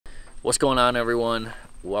What's going on, everyone?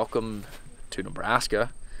 Welcome to Nebraska.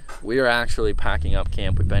 We are actually packing up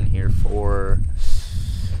camp. We've been here for,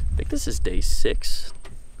 I think this is day 6,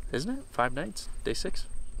 isn't it? 5 nights, day 6.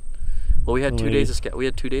 Well, we had 2 days of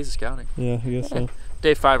scouting. Yeah, I guess so.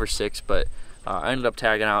 Day 5 or 6, but I ended up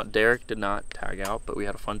tagging out. Derek did not tag out, but we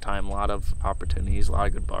had a fun time. A lot of opportunities, a lot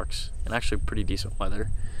of good bucks, and actually pretty decent weather.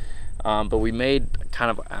 But we made kind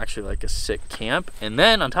of actually like a sick camp, and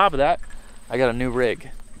then on top of that, I got a new rig.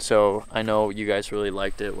 So I know you guys really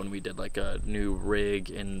liked it when we did like a new rig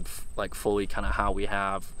and like fully kind of how we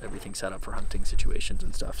have everything set up for hunting situations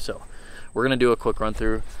and stuff. So we're gonna do a quick run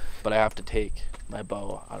through, but I have to take my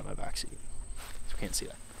bow out of my back seat, so you can't see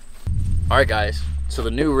that. All right, guys. So the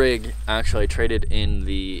new rig actually I traded in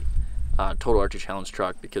the Total Archery Challenge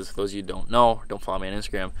truck because for those of you who don't know, don't follow me on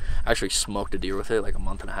Instagram, I actually smoked a deer with it like a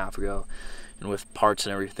month and a half ago. And with parts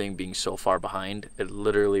and everything being so far behind, it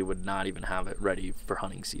literally would not even have it ready for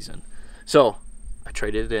hunting season. So I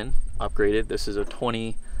traded it in, upgraded. This is a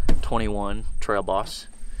 2021 Trail Boss.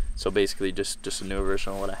 So basically just a newer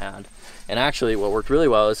version of what I had. And actually what worked really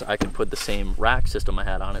well is I could put the same rack system I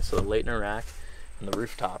had on it. So the Leitner rack and the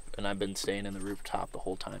rooftop. And I've been staying in the rooftop the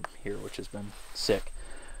whole time here, which has been sick.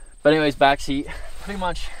 But anyways, backseat, pretty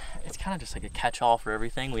much, it's kind of just like a catch-all for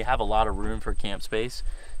everything. We have a lot of room for camp space.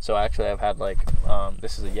 So actually I've had like,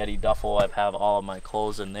 this is a Yeti duffel. I've have all of my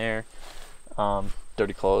clothes in there.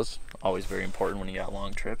 Dirty clothes, always very important when you got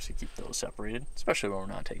long trips. You keep those separated, especially when we're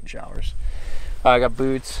not taking showers. I got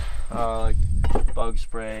boots, like bug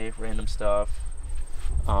spray, random stuff,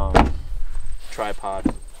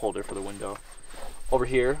 tripod holder for the window. Over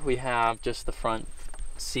here we have just the front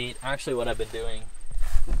seat. Actually what I've been doing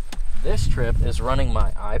this trip is running my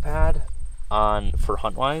iPad on for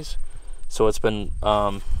HuntWise. So it's been,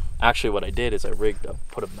 actually what I did is I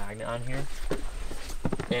put a magnet on here.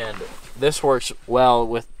 And this works well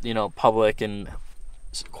with, you know, public and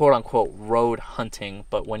quote unquote road hunting.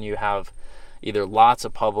 But when you have either lots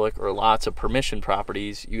of public or lots of permission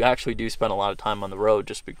properties, you actually do spend a lot of time on the road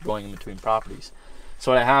just going in between properties.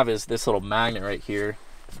 So what I have is this little magnet right here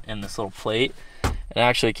and this little plate. It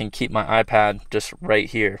actually can keep my iPad just right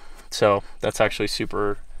here. So that's actually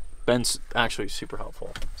been super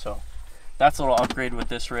helpful. So that's a little upgrade with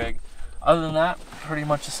this rig. Other than that, pretty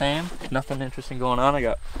much the same. Nothing interesting going on. I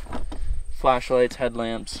got flashlights,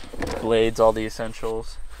 headlamps, blades, all the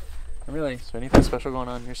essentials. And really, is there anything special going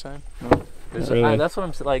on your side? No. Really? That's what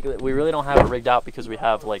I'm like. We really don't have it rigged out because we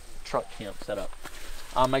have like truck camp set up.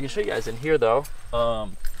 I can show you guys in here though.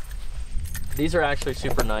 These are actually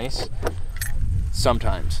super nice.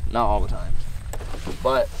 Sometimes, not all the time.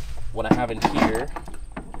 But what I have in here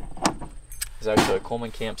is actually a Coleman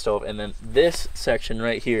camp stove, and then this section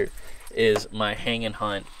right here is my hang and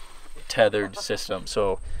hunt tethered system.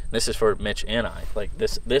 So this is for Mitch and I. Like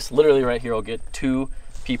this literally right here will get 2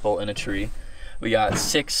 people in a tree. We got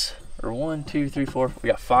 1, 2, 3, 4. We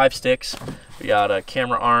got 5 sticks. We got a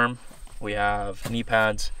camera arm. We have knee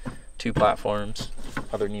pads, 2 platforms,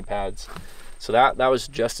 other knee pads. So that was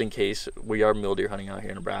just in case. We are mule deer hunting out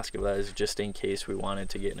here in Nebraska, but that is just in case we wanted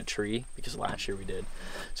to get in a tree, because last year we did.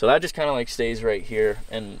 So that just kind of like stays right here,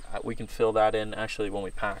 and we can fill that in actually when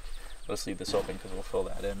we pack. Let's leave this open because we'll fill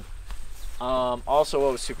that in. Also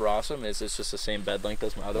what was super awesome is it's just the same bed length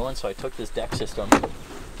as my other one. So I took this deck system,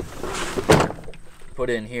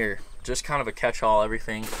 put it in here, just kind of a catch-all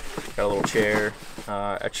everything. Got a little chair,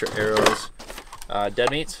 extra arrows,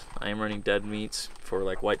 dead meats. I am running dead meats for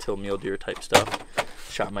like whitetail mule deer type stuff.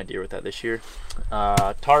 Shot my deer with that this year.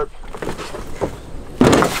 Tarp.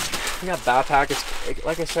 We got backpack. It's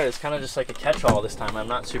like I said, it's kind of just like a catch-all this time. I'm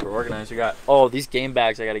not super organized. We got these game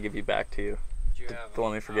bags I got to give you back to you.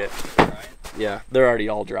 Don't let me forget. Yeah, they're already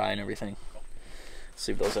all dry and everything. Let's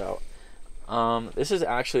leave those out. This is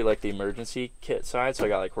actually like the emergency kit side. So I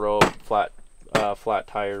got like rope, flat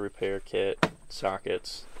tire repair kit,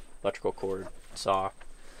 sockets, electrical cord, saw.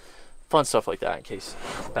 Fun stuff like that in case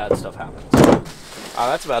bad stuff happens.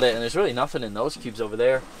 That's about it, and there's really nothing in those cubes over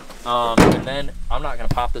there. And then I'm not gonna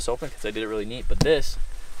pop this open because I did it really neat, but this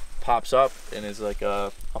pops up and is like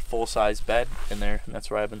a full-size bed in there, and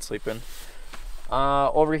that's where I've been sleeping.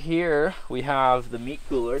 Over here we have the meat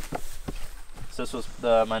cooler. So this was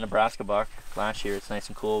my Nebraska buck last year. It's nice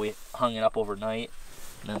and cool. We hung it up overnight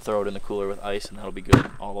and then throw it in the cooler with ice, and that'll be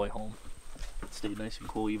good all the way home. It stayed nice and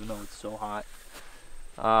cool even though it's so hot.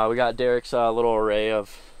 We got Derek's little array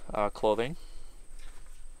of clothing.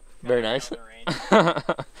 Very nice.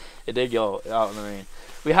 It did go out in the rain.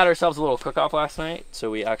 We had ourselves a little cook-off last night,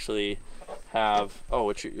 so we actually have,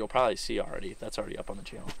 which you'll probably see already. That's already up on the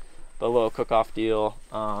channel. But a little cook-off deal.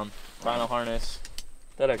 Rhino harness,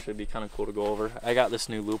 that'd actually be kind of cool to go over. I got this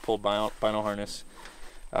new loophole bino harness.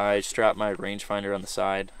 I strapped my rangefinder on the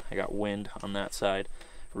side. I got wind on that side.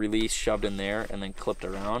 Release shoved in there and then clipped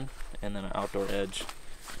around, and then an outdoor edge.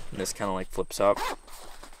 And this kind of like flips up.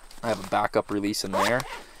 I have a backup release in there,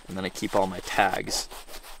 and then I keep all my tags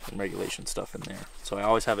and regulation stuff in there. So I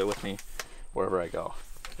always have it with me wherever I go.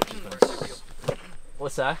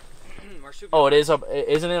 What's that? Oh, it is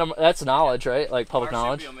isn't it? That's knowledge, right? Like public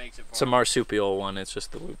knowledge. It's a marsupial one. It's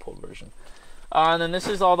just the loophole version. And then this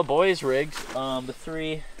is all the boys' rigs. The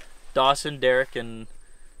three, Dawson, Derek, and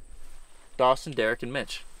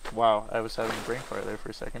Mitch. Wow, I was having a brain fart there for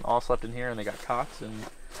a second. All slept in here, and they got cots and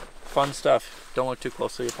fun stuff. Don't look too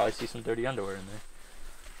closely. You'll probably see some dirty underwear in there.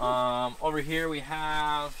 Over here we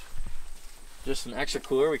have just an extra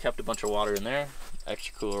cooler. We kept a bunch of water in there.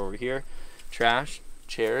 Extra cooler over here. Trash,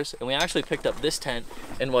 chairs, and we actually picked up this tent.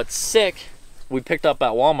 And what's sick, we picked up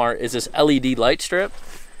at Walmart, is this LED light strip.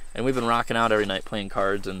 And we've been rocking out every night playing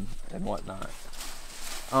cards and whatnot.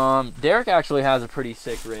 Derek actually has a pretty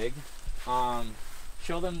sick rig.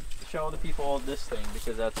 Show the people this thing,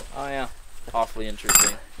 because that's awfully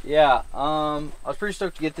interesting. Yeah, I was pretty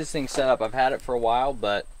stoked to get this thing set up. I've had it for a while,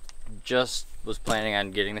 but just was planning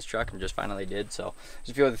on getting this truck and just finally did. So there's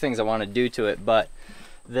a few other things I want to do to it, but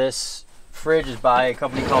this fridge is by a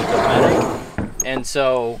company called Chevy, and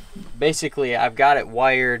so basically I've got it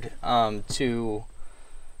wired to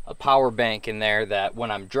a power bank in there that when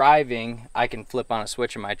I'm driving, I can flip on a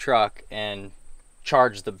switch in my truck and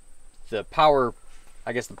charge the power,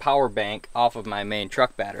 I guess the power bank off of my main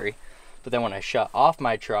truck battery. But then when I shut off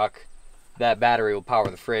my truck, that battery will power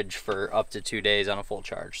the fridge for up to 2 days on a full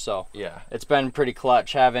charge. So yeah, it's been pretty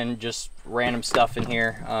clutch having just random stuff in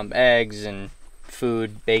here, eggs and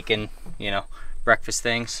food, bacon, you know, breakfast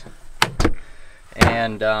things.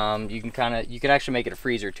 And you can actually make it a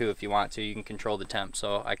freezer too if you want to. You can control the temp,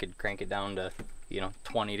 so I could crank it down to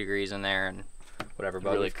 20 degrees in there and whatever.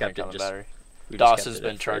 But really we've kept it on the just. Battery. Doss has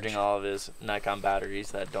been charging all of his Nikon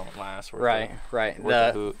batteries that don't last. Right.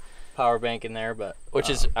 The power bank in there, but which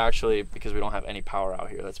is actually, because we don't have any power out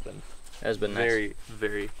here, that's been very nice.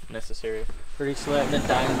 Very necessary. Pretty slick. And then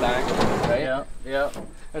Diamondback, right? Yeah.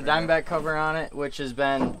 A Diamondback cover on it, which has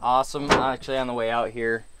been awesome. Actually, on the way out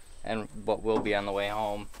here, and what will be on the way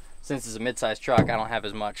home. Since it's a mid-sized truck, I don't have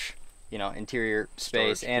as much, interior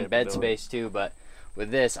space Storage and bed space too. But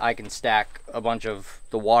with this, I can stack a bunch of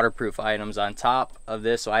the waterproof items on top of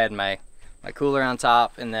this. So I had my cooler on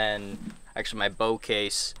top, and then actually my bow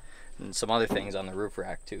case and some other things on the roof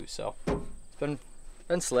rack too. So it's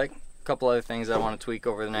been slick. A couple other things I want to tweak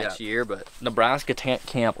over the next year, but Nebraska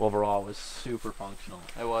camp overall was super functional.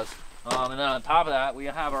 It was. And then on top of that, we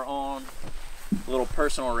have our own little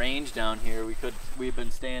personal range down here. We've been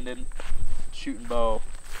standing, shooting bow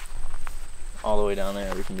all the way down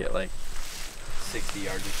there. We can get like 60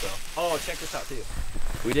 yards or so. Oh, check this out too.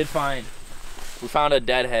 We found a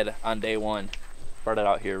deadhead on day one. Brought it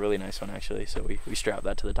out here, really nice one actually. So we strapped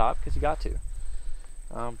that to the top because you got to.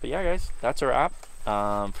 But yeah, guys, that's our wrap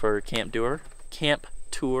for Camp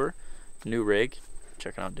Tour, new rig.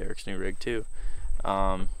 Checking out Derek's new rig too.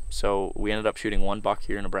 So we ended up shooting one buck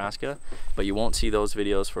here in Nebraska, but you won't see those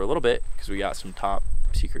videos for a little bit because we got some top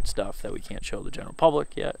secret stuff that we can't show the general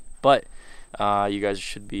public yet. But you guys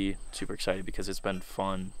should be super excited because it's been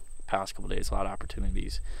fun past couple days, a lot of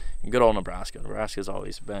opportunities. And good old Nebraska. Nebraska's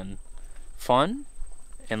always been fun,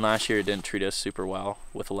 and last year it didn't treat us super well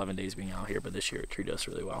with 11 days being out here, but this year it treated us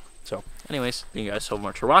really well. So anyways, thank you guys so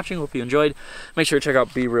much for watching. Hope you enjoyed. Make sure to check out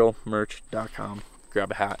BeRealMerch.com.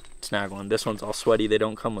 Grab a hat, snag one. This one's all sweaty. They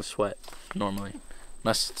don't come with sweat normally,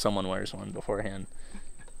 unless someone wears one beforehand.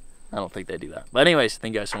 I don't think they do that. But anyways,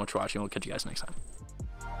 thank you guys so much for watching. We'll catch you guys next time.